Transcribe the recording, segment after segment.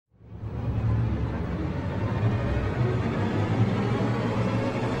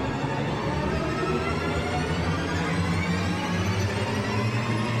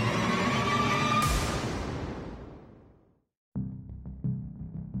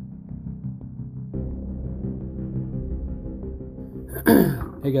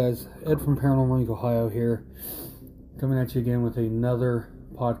Hey guys, Ed from Paranormal Link, Ohio here, coming at you again with another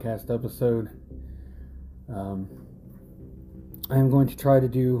podcast episode. I am going to try to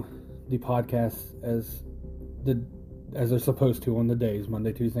do the podcasts as they're supposed to on the days,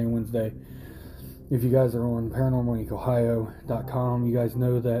 Monday, Tuesday, and Wednesday. If you guys are on paranormallinkohio.com, you guys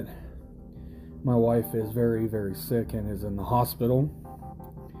know that my wife is very, very sick and is in the hospital.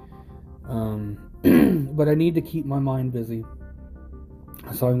 But I need to keep my mind busy.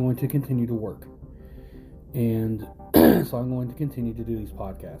 So I'm going to continue to work. And so I'm going to continue to do these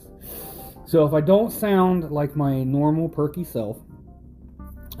podcasts. So if I don't sound like my normal perky self,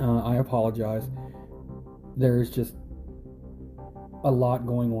 I apologize. There is just a lot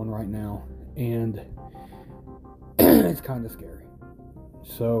going on right now. And it's kind of scary.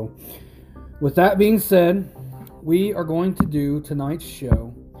 So with that being said, we are going to do tonight's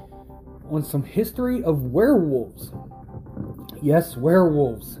show on some history of werewolves. Yes,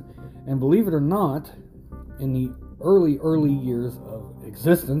 werewolves. And believe it or not, in the early years of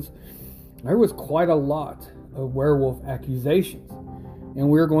existence, there was quite a lot of werewolf accusations. And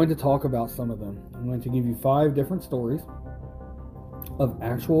we're going to talk about some of them. I'm going to give you 5 different stories of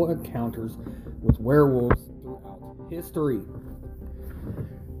actual encounters with werewolves throughout history.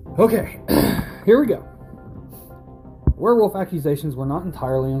 Okay, here we go. Werewolf accusations were not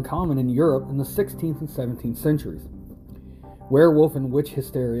entirely uncommon in Europe in the 16th and 17th centuries. Werewolf and witch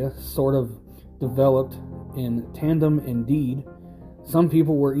hysteria sort of developed in tandem indeed. Some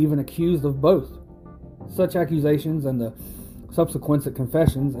people were even accused of both. Such accusations and the subsequent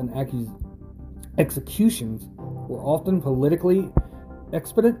confessions and executions were often politically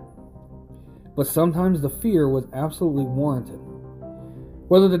expedient, but sometimes the fear was absolutely warranted.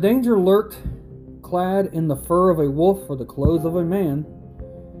 Whether the danger lurked clad in the fur of a wolf or the clothes of a man,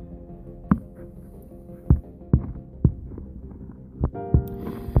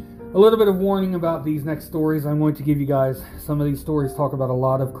 a little bit of warning about these next stories. I'm going to give you guys, some of these stories talk about a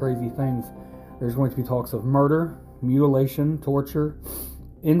lot of crazy things. There's going to be talks of murder, mutilation, torture,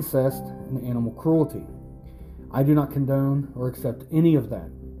 incest, and animal cruelty. I do not condone or accept any of that.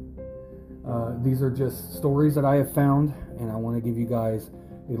 These are just stories that I have found, and I want to give you guys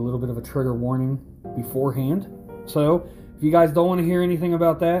a little bit of a trigger warning beforehand. So, if you guys don't want to hear anything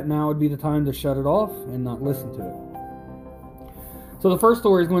about that, now would be the time to shut it off and not listen to it. So the first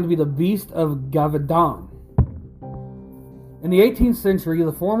story is going to be the Beast of Gavardin. In the 18th century,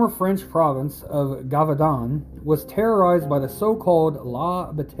 the former French province of Gavardin was terrorized by the so-called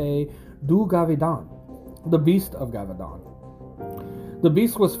La Bête du Gavardin, the Beast of Gavardin. The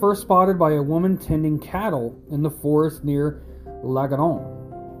beast was first spotted by a woman tending cattle in the forest near Lagaron.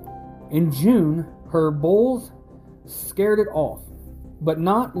 In June, her bulls scared it off, but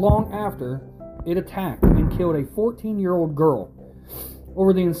not long after, it attacked and killed a 14-year-old girl.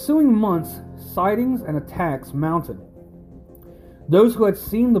 Over the ensuing months, sightings and attacks mounted. Those who had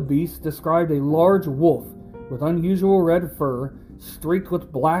seen the beast described a large wolf with unusual red fur, streaked with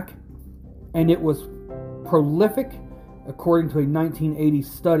black, and it was prolific. According to a 1980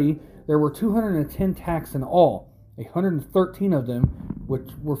 study, there were 210 attacks in all, 113 of them which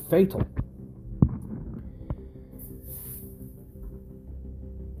were fatal.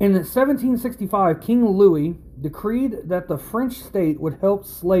 In 1765, King Louis decreed that the French state would help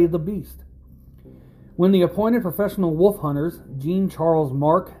slay the beast. When the appointed professional wolf hunters, Jean-Charles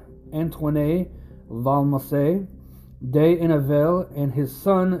Marc Antoine Valmasse de Innevel and his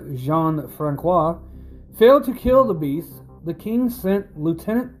son Jean-Francois, failed to kill the beast, the king sent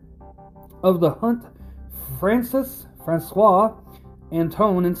lieutenant of the hunt Francois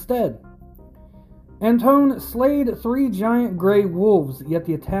Anton instead. Anton slayed 3 giant gray wolves, yet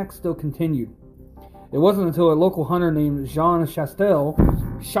the attack still continued. It wasn't until a local hunter named Jean Chastel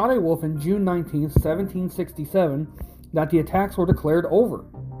shot a wolf in June 19, 1767, that the attacks were declared over.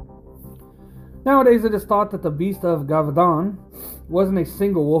 Nowadays it is thought that the Beast of Gavardin wasn't a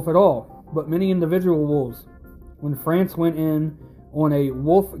single wolf at all, but many individual wolves. When France went in on a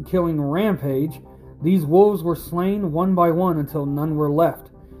wolf-killing rampage, these wolves were slain one by one until none were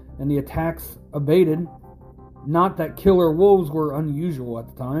left, and the attacks abated. Not that killer wolves were unusual at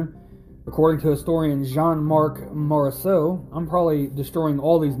the time. According to historian Jean-Marc Morisseau, I'm probably destroying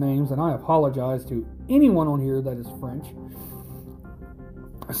all these names, and I apologize to anyone on here that is French.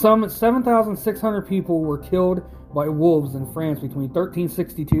 Some 7,600 people were killed by wolves in France between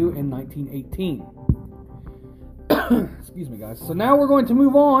 1362 and 1918. Excuse me, guys. So now we're going to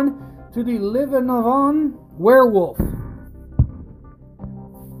move on to the Livenovan werewolf.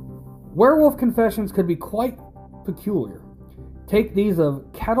 Werewolf confessions could be quite peculiar. Take these of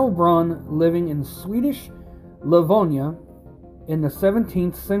Kattlebrunn, living in Swedish Livonia in the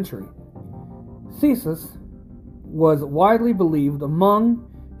 17th century. Theseus was widely believed among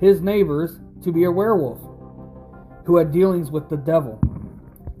his neighbors to be a werewolf who had dealings with the devil.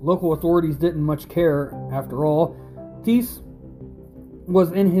 Local authorities didn't much care, after all. Theseus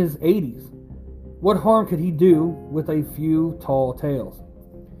was in his 80s. What harm could he do with a few tall tales?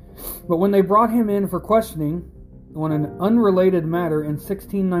 But when they brought him in for questioning on an unrelated matter in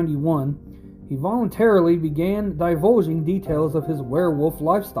 1691, he voluntarily began divulging details of his werewolf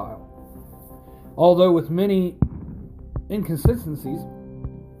lifestyle. Although with many inconsistencies,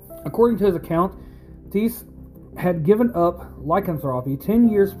 according to his account, Theseus had given up lycanthropy 10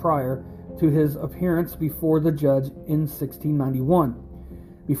 years prior to his appearance before the judge in 1691.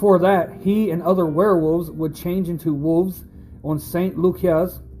 Before that, he and other werewolves would change into wolves on St.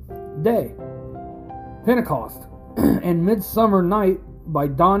 Lucia's Day, Pentecost, and Midsummer Night by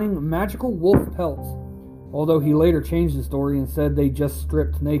donning magical wolf pelts, although he later changed the story and said they just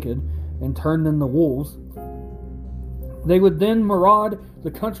stripped naked and turned into wolves. They would then maraud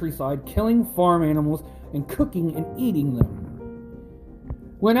the countryside, killing farm animals and cooking and eating them.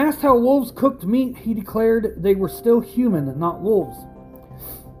 When asked how wolves cooked meat, he declared they were still human, not wolves.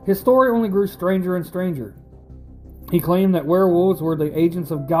 His story only grew stranger and stranger. He claimed that werewolves were the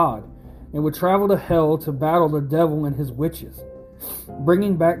agents of God and would travel to hell to battle the devil and his witches,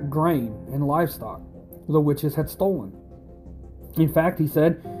 bringing back grain and livestock the witches had stolen. In fact, he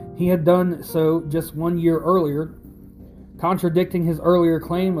said he had done so just 1 year earlier, contradicting his earlier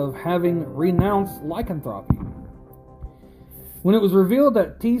claim of having renounced lycanthropy. When it was revealed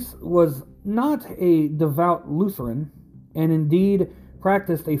that Theseus was not a devout Lutheran, and indeed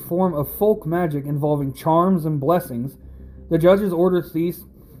practiced a form of folk magic involving charms and blessings, the judges ordered Theseus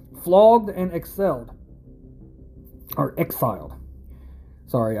flogged and exiled.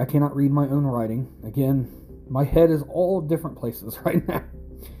 Sorry, I cannot read my own writing. Again, my head is all different places right now.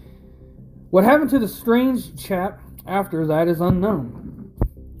 What happened to the strange chap after that is unknown.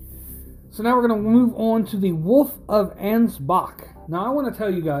 So now we're going to move on to the Wolf of Ansbach. Now I want to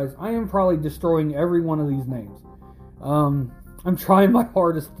tell you guys, I am probably destroying every one of these names. I'm trying my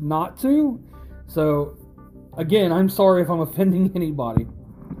hardest not to. So, again, I'm sorry if I'm offending anybody.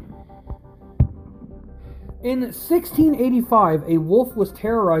 In 1685, a wolf was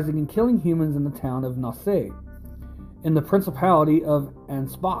terrorizing and killing humans in the town of Nassau, in the Principality of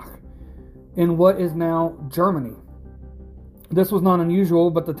Ansbach, in what is now Germany. This was not unusual,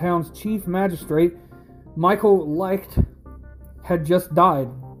 but the town's chief magistrate, Michael Leicht, had just died.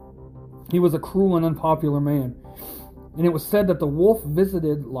 He was a cruel and unpopular man, and it was said that the wolf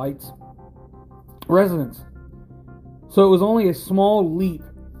visited Light's residence. So it was only a small leap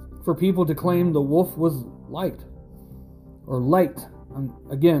for people to claim the wolf was Light.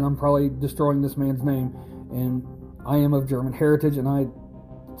 I'm probably destroying this man's name, and I am of German heritage, and I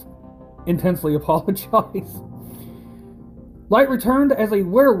intensely apologize. Light returned as a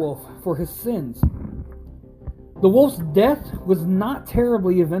werewolf for his sins. The wolf's death was not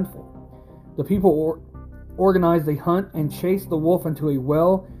terribly eventful. The people organized a hunt and chased the wolf into a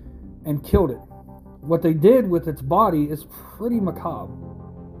well and killed it. What they did with its body is pretty macabre.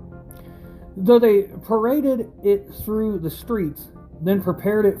 Though they paraded it through the streets, then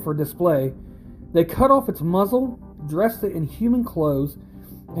prepared it for display, they cut off its muzzle, dressed it in human clothes,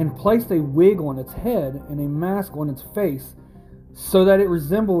 and placed a wig on its head and a mask on its face so that it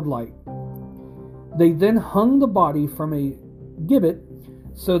resembled Light. They then hung the body from a gibbet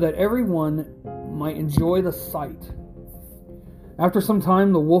so that everyone might enjoy the sight. After some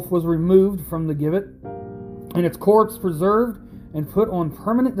time, the wolf was removed from the gibbet and its corpse preserved and put on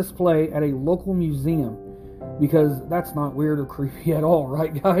permanent display at a local museum, because that's not weird or creepy at all,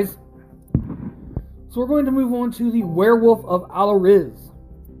 right guys? So we're going to move on to the Werewolf of Alariz.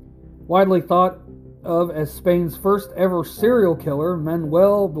 Widely thought of as Spain's first ever serial killer,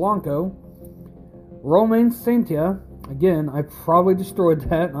 Manuel Blanco, Romain Santia, again, I probably destroyed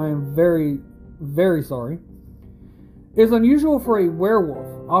that, I am very, very sorry, is unusual for a werewolf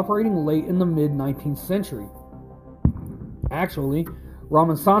operating late in the mid-19th century. Actually,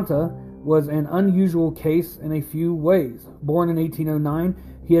 Romain Santa was an unusual case in a few ways. Born in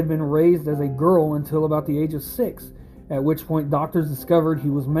 1809, he had been raised as a girl until about the age of 6, at which point doctors discovered he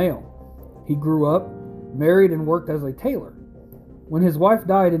was male. He grew up, married, and worked as a tailor. When his wife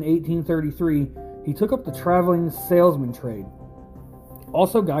died in 1833, he took up the traveling salesman trade,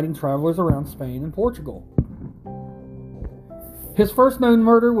 also guiding travelers around Spain and Portugal. His first known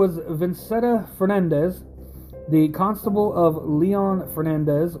murder was Vinceta Fernandez. The constable of Leon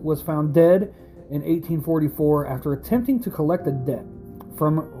Fernandez was found dead in 1844 after attempting to collect a debt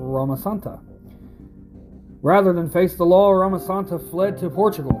from Roma Santa. Rather than face the law, Ramasanta fled to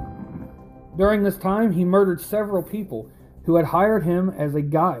Portugal. During this time, he murdered several people who had hired him as a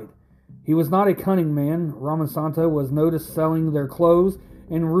guide. He was not a cunning man. Ramasanta was noticed selling their clothes,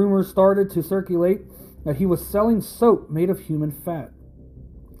 and rumors started to circulate that he was selling soap made of human fat.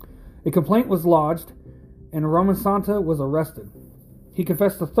 A complaint was lodged, and Ramasanta was arrested. He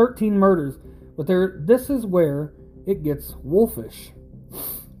confessed to 13 murders, but this is where it gets wolfish.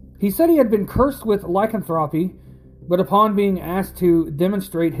 He said he had been cursed with lycanthropy, but upon being asked to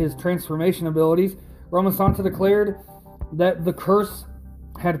demonstrate his transformation abilities, Ramasanta declared that the curse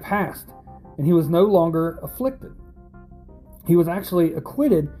had passed, and he was no longer afflicted. He was actually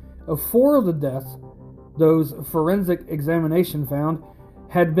acquitted of 4 of the deaths those forensic examination found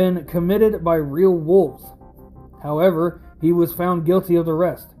had been committed by real wolves. However, he was found guilty of the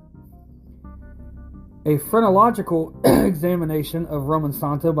rest. A phrenological examination of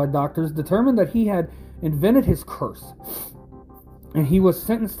Ramasanta by doctors determined that he had invented his curse, and he was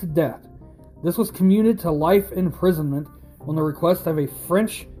sentenced to death. This was commuted to life imprisonment on the request of a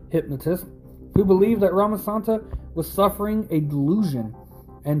French hypnotist who believed that Ramasanta was suffering a delusion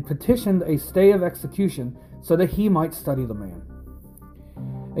and petitioned a stay of execution so that he might study the man.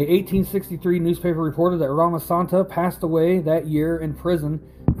 A 1863 newspaper reported that Ramasanta passed away that year in prison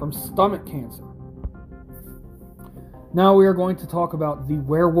from stomach cancer. Now we are going to talk about the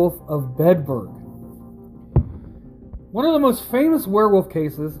werewolf of Bedburg. One of the most famous werewolf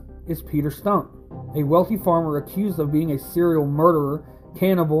cases is Peter Stump, a wealthy farmer accused of being a serial murderer,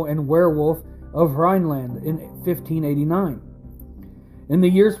 cannibal, and werewolf of Rhineland in 1589. In the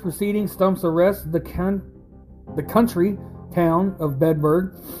years preceding Stump's arrest, the country town of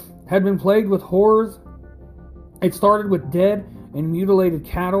Bedburg had been plagued with horrors. It started with dead and mutilated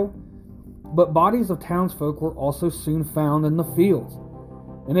cattle, but bodies of townsfolk were also soon found in the fields.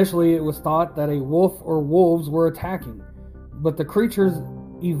 Initially, it was thought that a wolf or wolves were attacking, but the creatures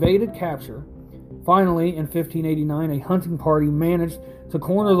evaded capture. Finally, in 1589, a hunting party managed to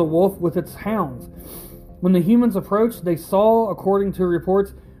corner the wolf with its hounds. When the humans approached, they saw, according to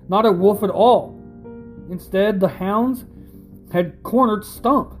reports, not a wolf at all. Instead, the hounds had cornered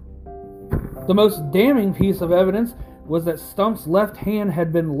Stump. The most damning piece of evidence was that Stump's left hand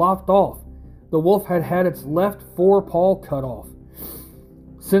had been lopped off. The wolf had had its left forepaw cut off.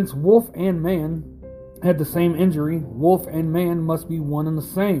 Since wolf and man had the same injury, wolf and man must be one and the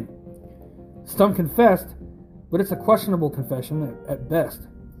same. Stump confessed, but it's a questionable confession at best.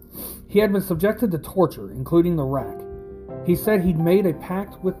 He had been subjected to torture, including the rack. He said he'd made a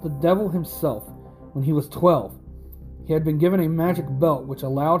pact with the devil himself when he was 12. He had been given a magic belt which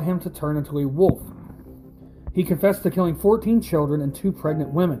allowed him to turn into a wolf. He confessed to killing 14 children and 2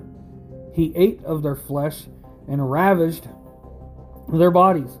 pregnant women. He ate of their flesh and ravaged their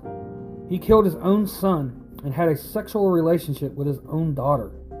bodies. He killed his own son and had a sexual relationship with his own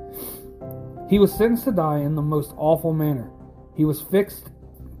daughter. He was sentenced to die in the most awful manner. He was fixed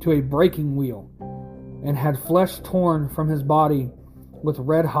to a breaking wheel and had flesh torn from his body with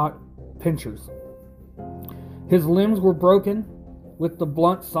red-hot pincers. His limbs were broken with the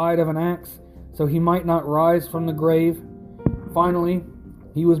blunt side of an axe so he might not rise from the grave. Finally,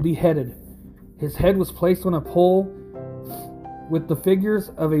 he was beheaded. His head was placed on a pole with the figures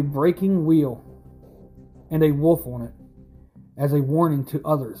of a breaking wheel and a wolf on it as a warning to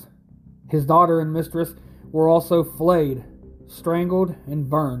others. His daughter and mistress were also flayed, strangled, and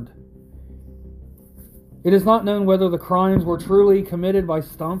burned. It is not known whether the crimes were truly committed by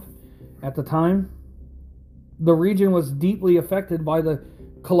Stump at the time. The region was deeply affected by the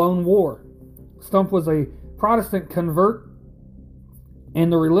Cologne War. Stump was a Protestant convert,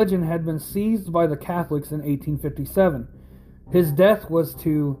 and the religion had been seized by the Catholics in 1857. His death was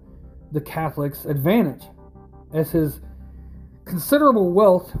to the Catholics' advantage, as his considerable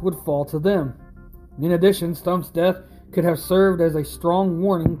wealth would fall to them. In addition, Stump's death could have served as a strong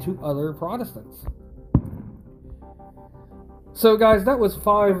warning to other Protestants. So guys, that was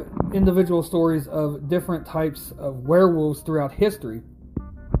 5 individual stories of different types of werewolves throughout history.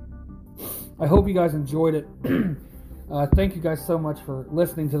 I hope you guys enjoyed it. Thank you guys so much for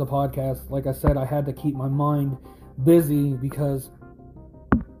listening to the podcast. Like I said, I had to keep my mind busy because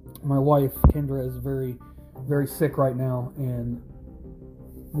my wife, Kendra, is very, very sick right now, and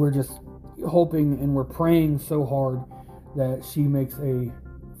we're just hoping and we're praying so hard that she makes a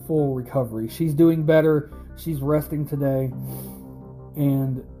full recovery. She's doing better. She's resting today,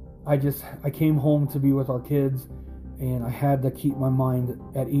 and I came home to be with our kids, and I had to keep my mind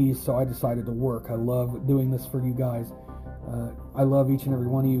at ease, so I decided to work. I love doing this for you guys. I love each and every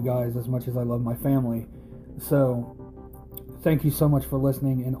one of you guys as much as I love my family. So thank you so much for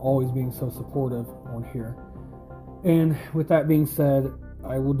listening and always being so supportive on here. And with that being said,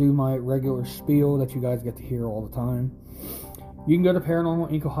 I will do my regular spiel that you guys get to hear all the time. You can go to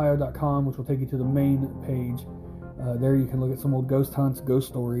paranormalincohio.com, which will take you to the main page. There you can look at some old ghost hunts, ghost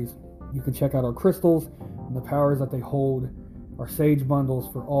stories. You can check out our crystals and the powers that they hold, our sage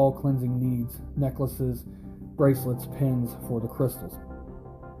bundles for all cleansing needs, necklaces, bracelets, pins for the crystals.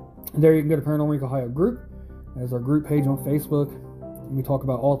 And there you can go to Paranormal Inc. Ohio group. There's our group page on Facebook. We talk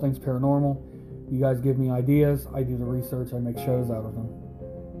about all things paranormal. You guys give me ideas. I do the research. I make shows out of them.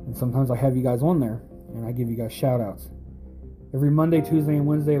 And sometimes I have you guys on there, and I give you guys shout outs. Every Monday, Tuesday, and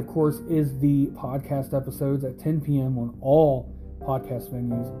Wednesday, of course, is the podcast episodes at 10 p.m. on all podcast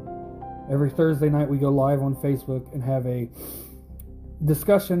venues. Every Thursday night, we go live on Facebook and have a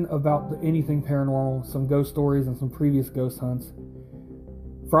discussion about anything paranormal, some ghost stories, and some previous ghost hunts.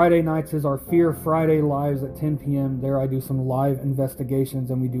 Friday nights is our Fear Friday lives at 10 p.m. There I do some live investigations,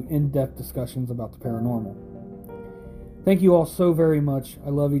 and we do in-depth discussions about the paranormal. Thank you all so very much. I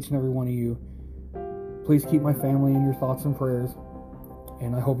love each and every one of you. Please keep my family in your thoughts and prayers.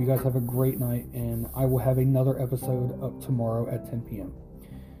 And I hope you guys have a great night. And I will have another episode up tomorrow at 10 p.m.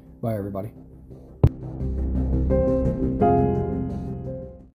 Bye, everybody.